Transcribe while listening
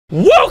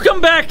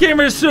Welcome back,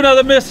 gamers, to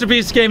another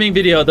MrBeast gaming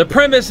video. The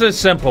premise is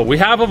simple. We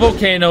have a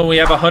volcano and we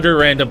have 100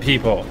 random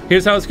people.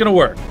 Here's how it's gonna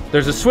work.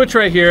 There's a switch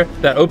right here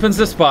that opens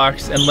this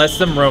box and lets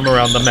them roam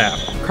around the map.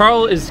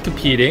 Carl is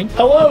competing.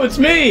 Hello, it's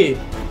me.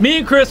 Me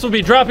and Chris will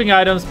be dropping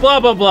items, blah,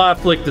 blah, blah,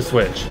 flick the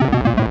switch.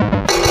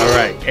 All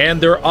right, and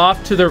they're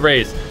off to the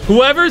race.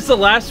 Whoever's the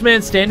last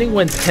man standing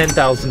wins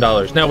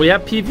 $10,000. Now, we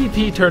have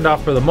PvP turned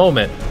off for the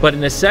moment, but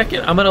in a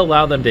second, I'm gonna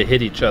allow them to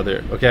hit each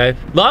other, okay?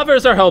 Lava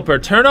is our helper.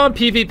 Turn on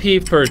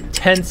PvP for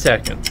 10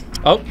 seconds.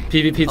 Oh,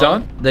 PvP's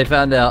on? They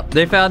found out.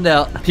 They found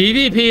out.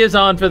 PvP is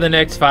on for the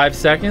next 5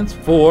 seconds.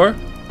 4,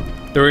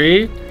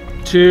 3,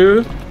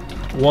 2,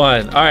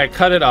 1. All right,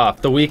 cut it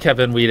off. The weak have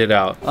been weeded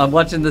out. I'm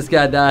watching this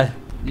guy die.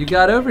 You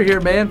got over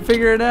here, man.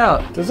 Figure it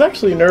out. This is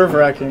actually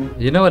nerve-wracking.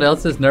 You know what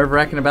else is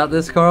nerve-wracking about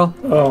this, Carl?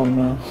 Oh,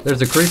 no.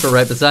 There's a creeper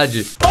right beside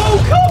you.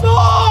 Oh, come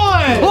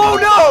on! Oh,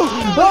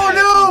 no!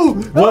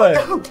 Oh, no! What?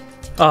 Oh, no!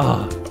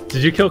 Oh,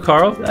 did you kill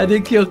Carl? I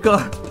did kill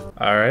Carl.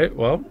 All right,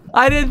 well.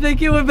 I didn't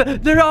think it would be.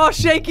 They're all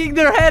shaking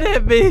their head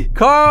at me.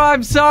 Carl,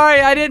 I'm sorry.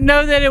 I didn't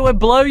know that it would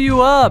blow you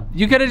up.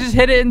 You could have just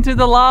hit it into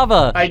the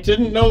lava. I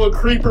didn't know a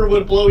creeper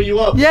would blow you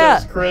up, Yeah.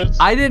 says Chris.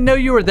 I didn't know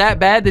you were that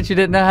bad that you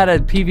didn't know how to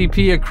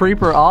PvP a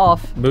creeper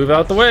off. Move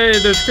out the way,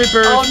 there's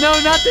creepers. Oh, no,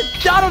 not the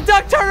Donald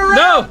Duck. Turn around.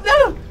 No.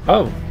 No.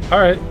 Oh, all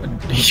right.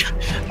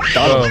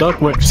 Donald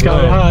Duck went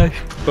sky high.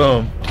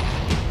 Boom.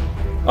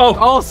 Oh.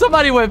 Oh,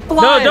 somebody went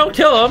flying. No, don't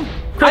kill him.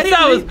 Chris,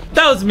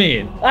 that was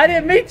mean. I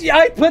didn't mean to.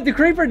 I put the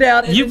creeper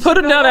down. You put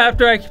him down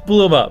after I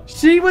blew him up.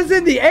 She was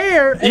in the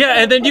air.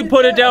 Yeah, and then you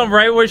put it down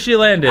right where she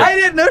landed. I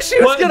didn't know she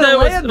was going to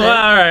land there. Well,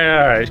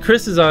 all right.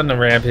 Chris is on the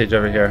rampage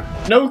over here.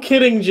 No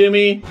kidding,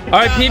 Jimmy. All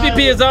right,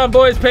 PvP is on,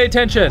 boys. Pay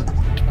attention.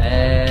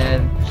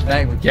 And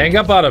gang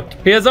up on him.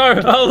 He has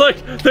armor. Oh, look.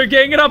 They're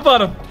ganging up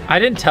on him. I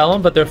didn't tell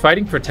them, but they're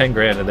fighting for 10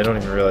 grand, and they don't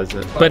even realize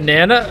it.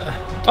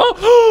 Banana.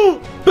 Oh,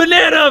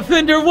 Banana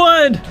Offender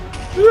won.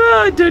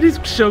 Ah, dude, he's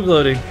show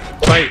gloating.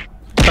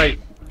 Fight.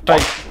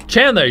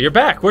 Chandler, you're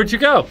back. Where'd you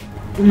go?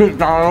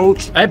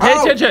 McDonald's. Hey, pay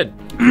attention.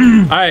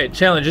 All right,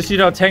 Chandler, just so you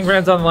know, 10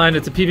 grand's on the line.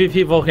 It's a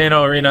PvP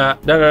volcano arena.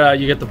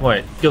 You get the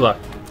point. Good luck.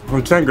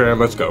 Well, 10 grand,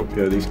 let's go.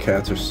 Yeah, these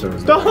cats are so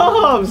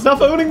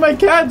Stop owning my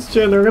cats,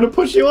 Chandler. I'm gonna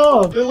push you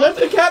off. Let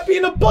the cat be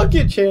in a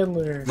bucket,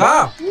 Chandler.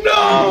 Stop!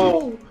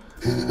 No!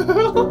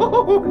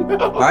 Oh,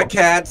 no. My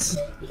cats.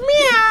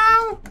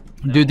 Meow.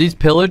 dude, these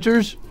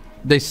pillagers,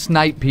 they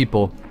snipe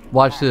people.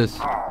 Watch this.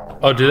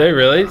 Oh, do they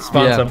really?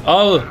 Spawn Yeah. some.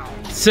 Oh,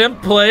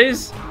 Simp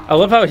plays. I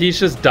love how he's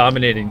just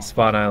dominating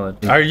Spawn Island.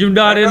 Are you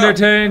not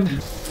entertained?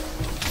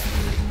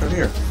 Come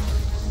here.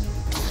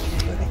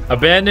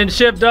 Abandoned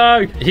ship,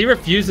 dog. He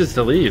refuses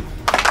to leave.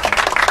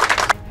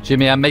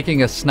 Jimmy, I'm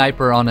making a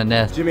sniper on a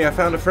nest. Jimmy, I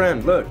found a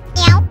friend. Look.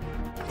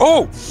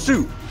 Oh,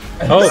 shoot.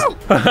 Oh,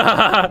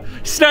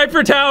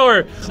 Sniper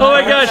Tower. Oh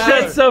my gosh,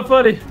 that's so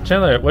funny.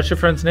 Chandler, what's your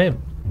friend's name?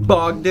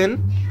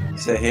 Bogdan.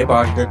 Say hey,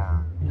 Bogdan.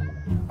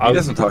 He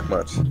doesn't talk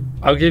much.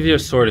 I'll give you a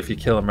sword if you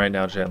kill him right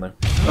now, Chandler.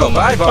 Oh,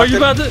 bye, Bogdan. Are you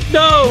about to?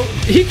 No,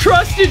 he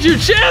trusted you,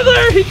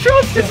 Chandler. He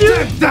trusted you.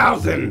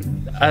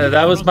 10,000.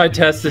 That was my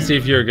test to see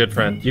if you're a good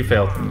friend. You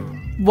failed.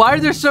 Why are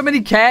there so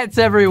many cats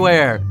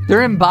everywhere?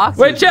 They're in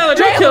boxes. Wait, Chandler,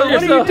 don't kill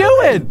what yourself.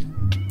 are you doing?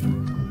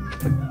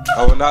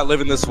 I will not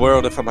live in this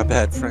world if I'm a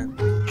bad friend.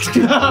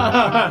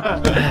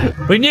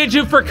 We need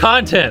you for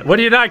content. What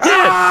do you not get?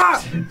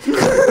 Ah!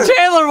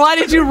 Chandler, why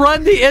did you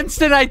run the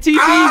instant I TP'd you?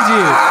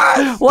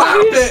 Ah! Why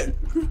Stop did you- it!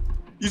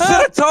 You should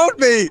have told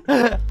me.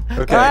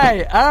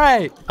 Okay. All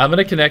right. I'm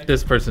gonna connect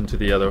this person to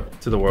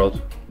the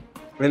world.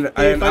 And If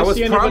I was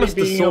see anybody promised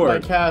the beating up my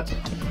sword. cat.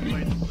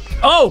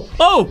 Oh,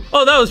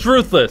 that was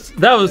ruthless.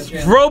 That was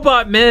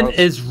Robot Man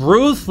is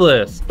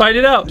ruthless. Fight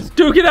it out.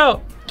 Duke it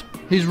out.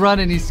 He's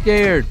running. He's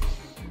scared.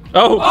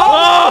 Oh!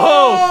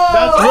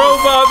 That's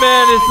Robot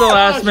Man is the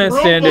last man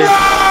standing.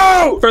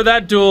 No! For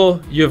that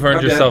duel, you have earned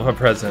I'm dead. yourself a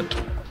present.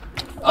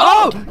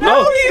 Oh,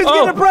 no, he was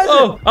getting a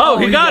present.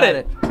 He got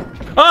it.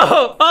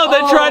 They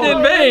tried to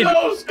invade.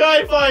 No,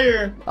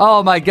 Skyfire.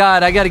 Oh my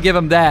God, I gotta give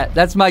him that.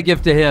 That's my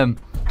gift to him.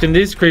 Can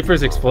these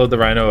creepers explode the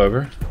rhino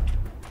over?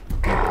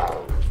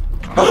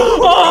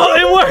 Oh,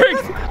 it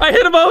worked! I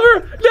hit him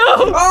over.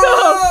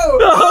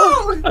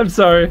 No. I'm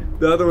sorry.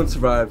 The other one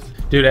survived.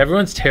 Dude,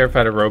 everyone's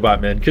terrified of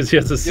Robot Man because he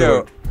has a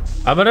sword.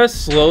 I'm gonna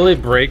slowly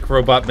break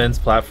Robot Man's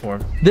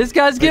platform. This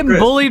guy's getting Chris.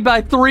 bullied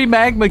by 3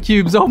 magma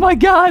cubes. Oh my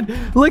God,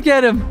 look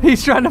at him.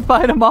 He's trying to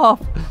fight him off.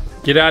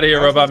 Get out of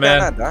here, Robot This guy Man.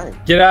 not dying.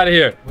 Get out of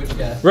here. Which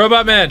guy?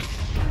 Robot Man.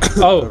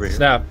 Oh, Over here.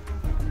 snap.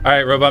 All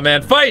right, Robot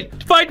Man. Fight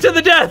to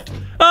the death.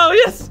 Oh,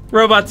 yes.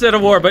 Robot's in a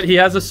war, but he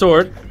has a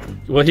sword.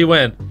 Will he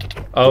win?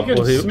 Oh, You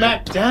will he? get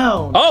smacked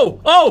down.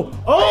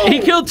 Oh! He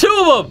killed 2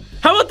 of them.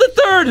 How about the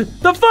third?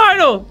 The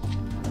final.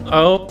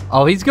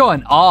 Oh, he's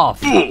going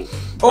off.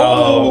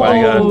 Oh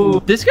my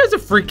God. This guy's a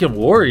freaking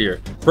warrior.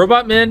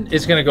 Robot Man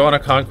is going to go on a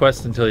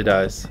conquest until he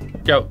dies.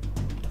 Go.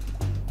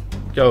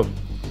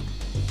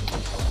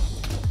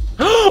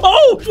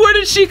 Oh, where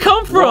did she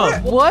come from?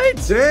 What?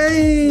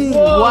 Dang!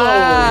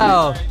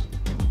 Wow.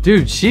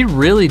 Dude, she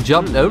really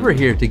jumped over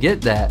here to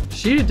get that.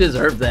 She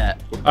deserved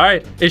that. All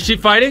right, is she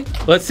fighting?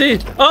 Let's see.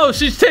 Oh,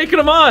 she's taking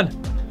him on.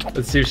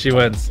 Let's see if she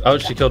wins. Oh,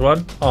 she killed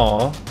one.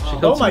 Aw.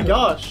 Oh my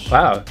gosh.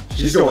 Wow.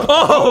 She's going.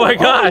 Oh my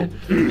god.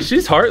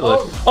 She's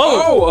heartless.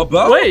 Oh, a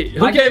bow? Wait,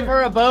 who I gave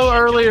her a bow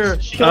earlier.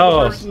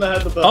 Kill the person that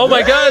had the bow. Oh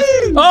my god.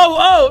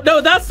 Oh,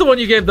 no, that's the one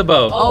you gave the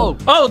bow.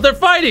 Oh, they're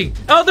fighting.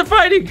 Oh, they're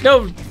fighting.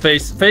 No,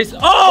 face.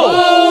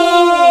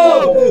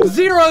 Oh!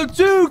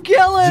 0-2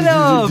 killing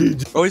him.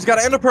 Oh, he's got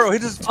an ender pearl. He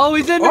just. Oh,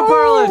 he's into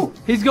pearling.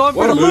 He's going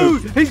for the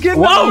loot. He's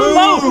getting Whoa, the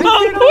loot.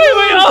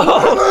 wait.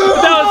 Oh,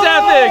 that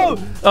was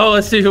epic. Oh,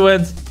 let's see who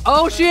wins.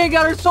 Oh, she ain't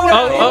got her sword.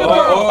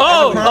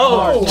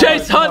 Oh,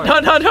 Chase, hunt.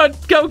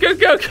 Go.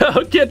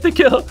 Get the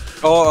kill.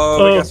 We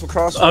got some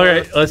cross. All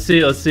right, let's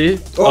see.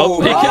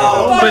 Oh, he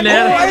killed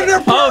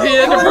Banana. Oh, he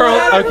ended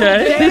pearl.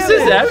 Okay, this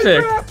is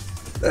epic.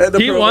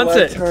 He wants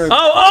it.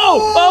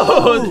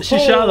 Oh, she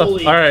shot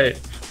him. All right,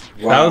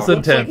 that was Looks like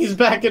intense. he's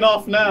backing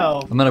off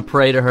now. I'm gonna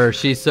pray to her.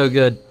 She's so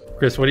good.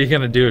 Chris, what are you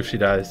gonna do if she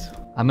dies?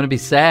 I'm gonna be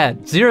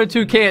sad.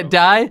 0-2 can't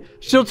die.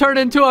 She'll turn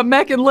into a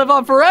mech and live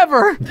on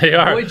forever. They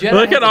are. Boy Jedi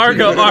Look at has a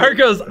Argo. teammate.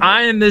 Argo's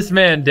eyeing this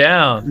man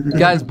down.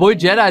 Guys, Boy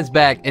Jedi's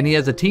back, and he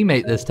has a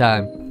teammate this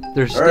time.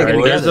 They're sticking right,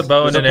 together. There's a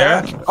bow and an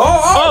arrow.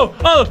 Oh!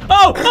 Oh!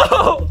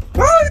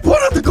 Oh, he pulled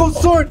out the gold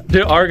sword.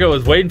 Dude, Argo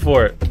was waiting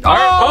for it. he's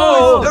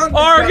done.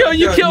 Argo,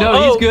 you He's killed.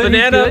 No, he's good,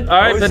 he's Banana. good. All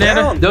right, he's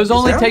Banana. down. Those He's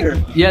only down take,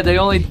 here. yeah, they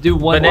only do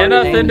one.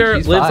 Banana more Fender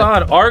She's lives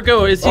fine. on.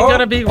 Argo, is he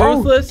gonna be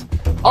ruthless?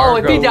 Oh,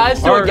 if he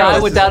dies to a guy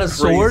Argo. without a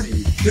sword.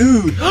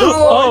 Dude.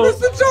 Oh. He missed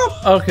the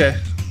jump. Okay.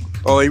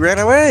 Oh, he ran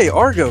away.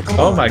 Argo. Come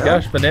Oh on my now.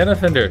 gosh, Banana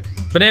Fender.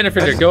 Banana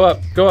Fender, go up.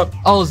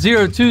 Oh,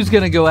 0-2's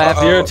gonna go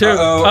after. 0-2.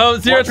 Oh,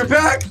 0-2. Watch your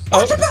back.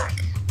 Watch your back.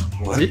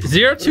 What?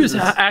 0-2's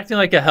acting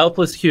like a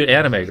helpless, cute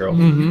anime girl.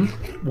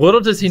 Mm-hmm.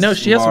 Little does he know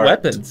she has Smart.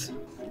 weapons.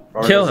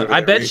 Argo's Kill him. over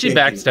I there bet she rethinking.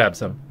 backstabs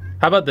him.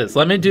 How about this?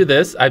 Let me do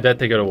this. I bet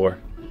they go to war.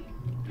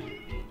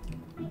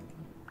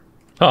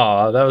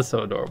 Oh, that was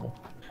so adorable.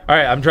 All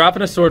right, I'm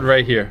dropping a sword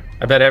right here.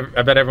 I bet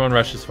everyone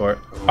rushes for it.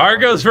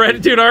 Argo's ready,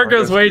 dude.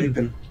 Argo's waiting.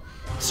 creeping.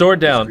 Sword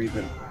down.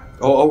 Creeping.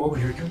 Oh,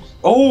 here he comes.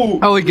 Oh!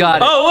 Oh, we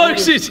got it. Oh, look,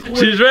 she's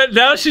ready.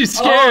 Now she's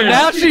scared. Oh,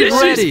 now she's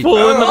ready. She's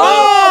pulling the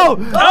Oh!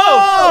 bow.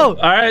 Oh!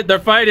 All right, they're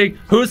fighting.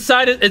 Whose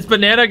side is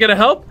Banana gonna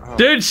help?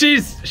 Dude,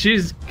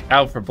 she's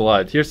out for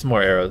blood. Here's some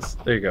more arrows.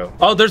 There you go.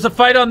 Oh, there's a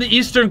fight on the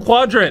eastern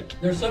quadrant.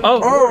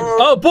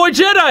 Oh, Boy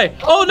Jedi.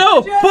 Oh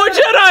no, Boy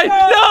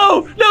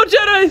Jedi. No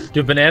Jedi.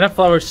 Dude, Banana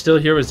Flower's still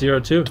here with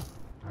 0-2.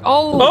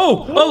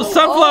 Oh,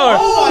 Sunflower.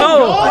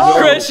 Oh,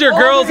 Chris, your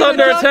girl's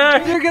under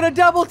attack. You're gonna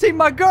double team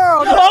my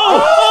girl.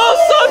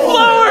 Oh,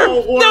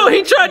 Sunflower. No,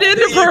 he tried to end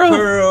her.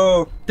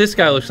 Pearl. This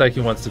guy looks like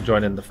he wants to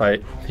join in the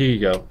fight. Here you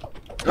go.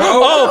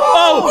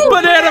 Oh,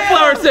 Banana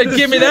Flower said,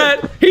 give me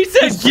that. He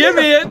said, give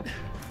me it.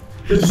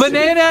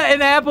 Banana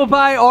and Apple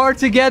Pie are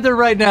together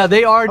right now.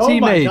 They are Oh my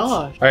teammates.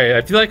 gosh. All right,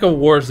 I feel like a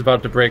war is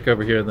about to break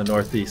over here in the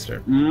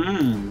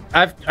northeastern.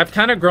 I've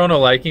kind of grown a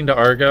liking to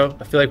Argo.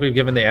 I feel like we've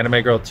given the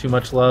anime girl too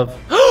much love.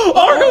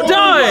 Argo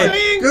died!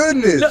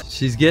 Goodness.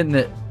 She's getting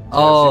it. She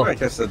Oh. might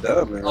catch the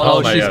dub, man.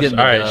 Oh, my she's gosh. getting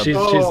All the right, dub. she's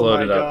Oh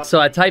loaded my up. God. So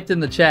I typed in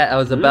the chat. I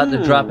was about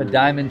to drop a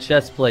diamond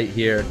chest plate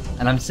here,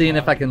 and I'm seeing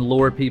if I can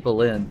lure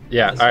people in.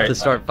 Yeah, all right. To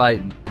start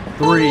fighting.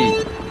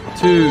 3,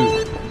 2,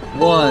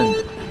 1.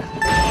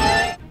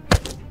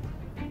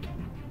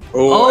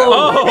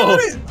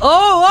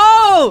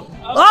 Oh.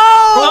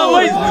 Oh,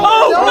 wait.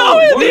 Oh,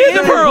 no, the end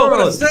of What a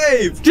pearl.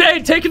 save!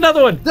 Jay, take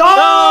another one.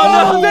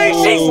 Oh,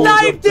 no. she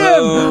sniped him!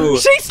 No.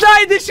 She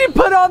sniped it! She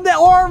put on the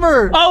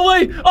armor! Oh,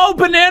 wait. Oh,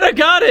 Banana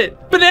got it.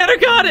 Banana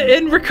got it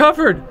and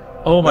recovered.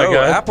 Oh, my No,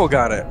 God. Apple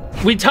got it.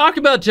 We talk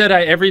about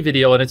Jedi every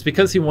video, and it's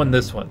because he won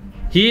this one.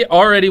 He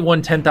already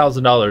won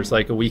 $10,000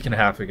 like a week and a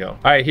half ago.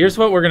 All right, here's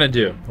what we're gonna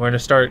do. We're gonna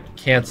start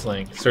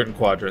canceling certain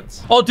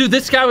quadrants. Oh, dude,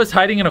 this guy was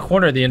hiding in a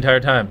corner the entire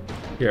time.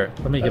 Here,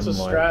 let me That's give a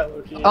him more. strat,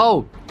 Loki.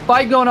 Oh,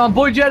 fight going on.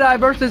 Boy Jedi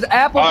versus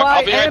Apple Pie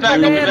I'll be right and back, I'll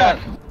be Banana. back.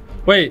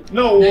 Wait,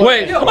 No.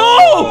 wait.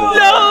 Oh,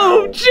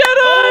 no,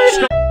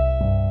 Jedi!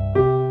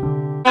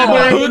 Oh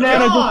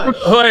my gosh.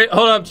 Wait,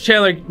 hold up,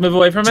 Chandler, move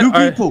away from it. Two All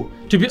right. people.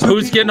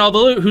 Who's getting all the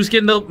loot? Who's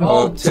getting the...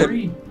 Oh,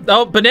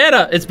 Oh,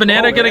 Banana. Is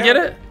Banana gonna get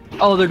it?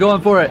 Oh, they're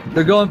going for it.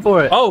 They're going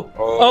for it. Oh,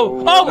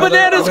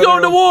 Banana's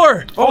going to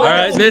war. All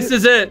right, this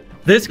is it.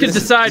 This could This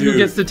is- decide who dude.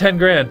 gets the 10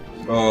 grand. He's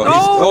in the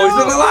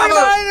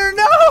lava!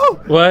 No!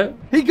 What?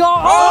 He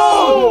got.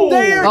 Oh!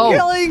 They are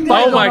killing. Oh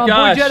Fight my going on.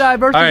 gosh. Boy Jedi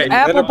versus All right.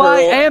 Apple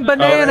Pie and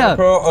Banana.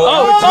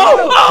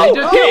 Oh,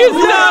 They just- he's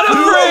not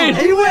afraid.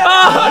 He went-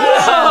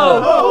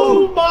 Oh,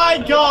 Oh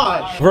my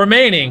gosh. no.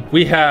 Remaining,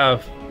 we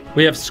have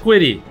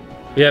Squiddy,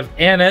 we have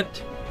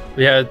Annette,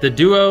 we have the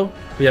duo,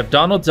 we have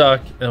Donald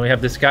Duck, and we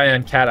have this guy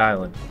on Cat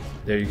Island.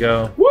 There you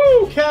go.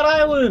 Woo, Cat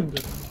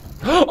Island.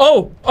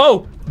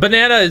 Oh,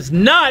 Banana is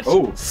not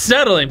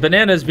settling.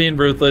 Banana is being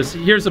ruthless.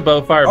 Here's a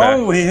bow, fire back.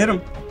 Oh, he hit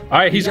him. All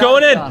right, he's got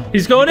going it, in. Donald.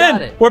 He's going You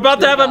got in. it. We're about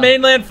to Good have a job.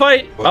 mainland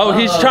fight. Oh,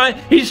 he's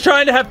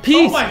trying to have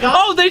peace. Oh my God.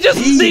 Oh, they just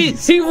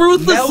Peace. he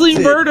ruthlessly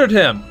Melted. murdered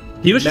him.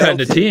 He was trying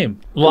to team.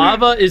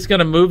 Lava is going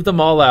to move them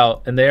all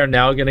out, and they are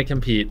now going to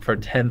compete for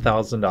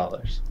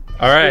 $10,000.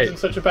 All right. in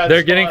such a bad They're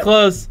spot. getting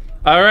close.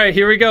 All right,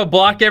 here we go.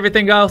 Block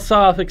everything else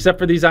off except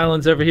for these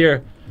islands over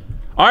here.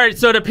 All right,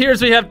 so it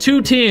appears we have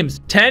 2 teams.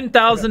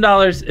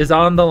 $10,000 is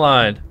on the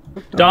line.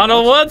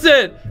 Donald wants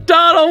it.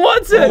 Donald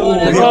wants it.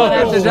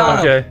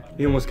 Okay.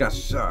 He almost got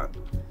shot.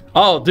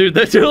 Oh, dude,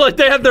 they do like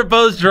they have their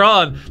bows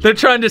drawn. They're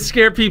trying to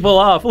scare people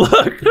off.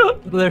 Look.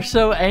 They're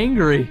so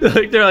angry.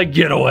 They're like,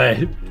 get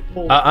away.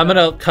 I'm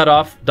going to cut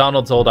off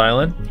Donald's old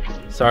island.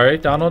 Sorry,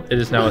 Donald. It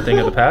is now a thing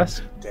of the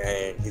past.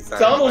 Dang, he's not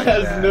Donald gonna like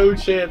has that. no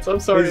chance. I'm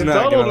sorry. He's If not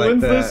Donald gonna like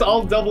wins this, that.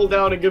 I'll double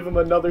down and give him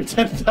another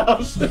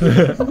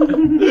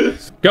 10,000.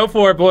 Go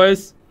for it,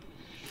 boys.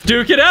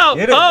 Duke it out.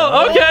 Get it,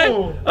 Oh, okay.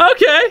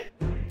 Okay.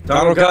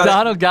 Donald got it.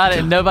 Donald got it,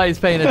 and nobody's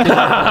paying attention.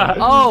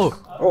 Oh.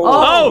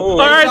 Oh, all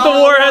right. The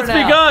war has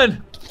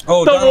begun.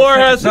 Oh, The Donald's war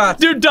taking has. shots.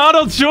 Dude,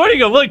 Donald's joining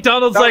him. Look,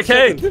 Donald's like,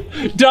 Donald's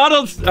hey.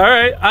 Donald's. All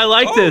right. I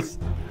like this.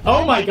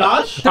 Oh my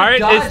gosh. All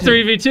right. It's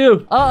dodging.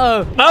 3v2.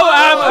 Uh-oh. Oh,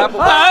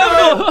 Apple.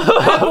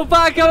 Apple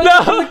pie coming No.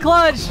 into the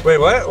clutch. Wait,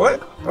 what?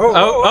 What?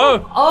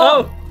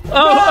 Oh,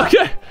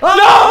 okay. No!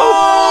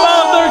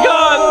 Oh, they're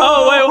gone.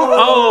 Oh, wait.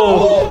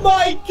 Oh. Oh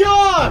my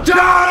god.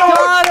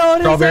 Donald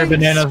is Strawberry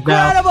bananas now.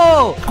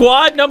 incredible.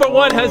 Squad number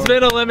 1 has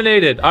been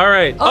eliminated. All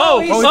right. Oh,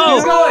 he's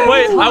still going.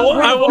 Wait.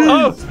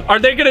 Oh, are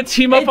they going to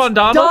team up It's on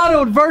Donald?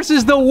 Donald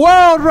versus the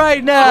world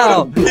right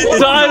now.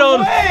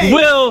 Donald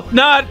will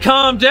not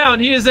calm down.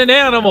 He is an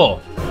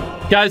animal.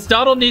 Guys,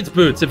 Donald needs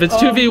boots. If it's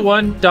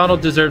 2v1,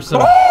 Donald deserves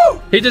some.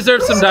 He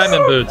deserves some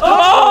diamond boots.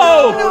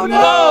 Oh!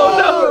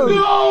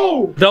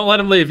 No! Don't let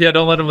him leave. Yeah,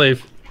 don't let him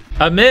leave.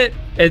 Amit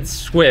and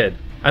Squid.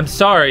 I'm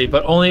sorry,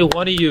 but only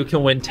one of you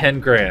can win 10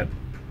 grand.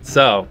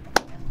 So,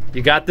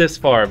 you got this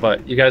far,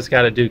 but you guys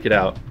got to duke it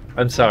out.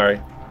 I'm sorry.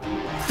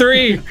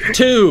 3,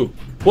 2,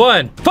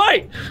 1,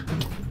 fight!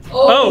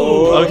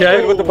 Oh,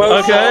 okay. With the bow.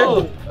 Okay.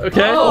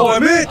 Okay. Oh,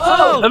 Amit!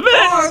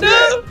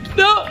 Amit!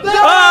 No!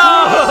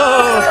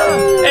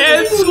 Oh!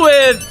 And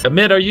Squid!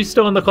 Amit, are you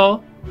still in the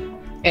call?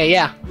 Hey,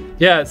 yeah.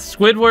 Yeah,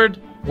 Squidward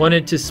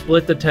wanted to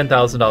split the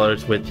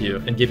 $10,000 with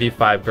you and give you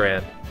 5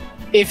 grand.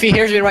 If he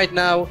hears me right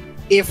now,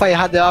 if I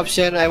had the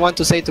option, I want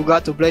to say to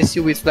God to bless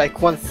you with like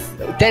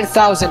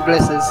 10,000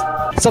 blessings.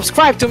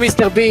 Subscribe to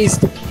MrBeast.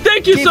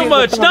 Thank you Give so him the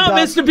much. thumbs Not up.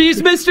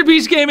 MrBeast,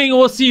 MrBeast Gaming.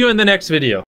 We'll see you in the next video.